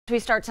We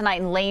start tonight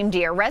in Lame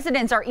Deer.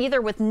 Residents are either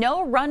with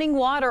no running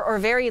water or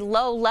very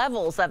low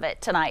levels of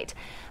it tonight.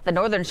 The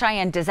Northern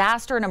Cheyenne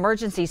Disaster and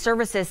Emergency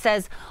Services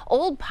says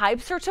old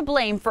pipes are to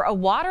blame for a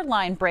water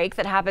line break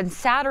that happened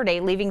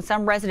Saturday, leaving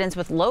some residents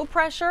with low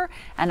pressure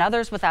and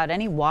others without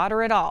any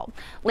water at all.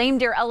 Lame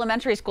Deer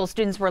Elementary School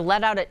students were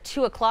let out at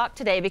 2 o'clock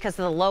today because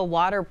of the low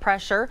water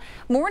pressure.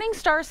 Morning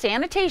Star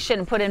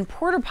Sanitation put in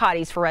porta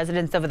potties for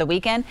residents over the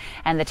weekend,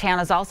 and the town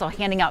is also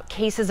handing out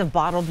cases of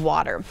bottled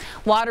water.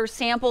 Water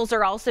samples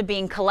are also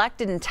being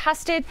collected and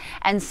tested,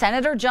 and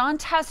Senator Jon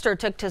Tester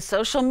took to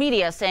social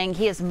media saying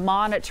he is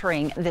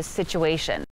monitoring this situation.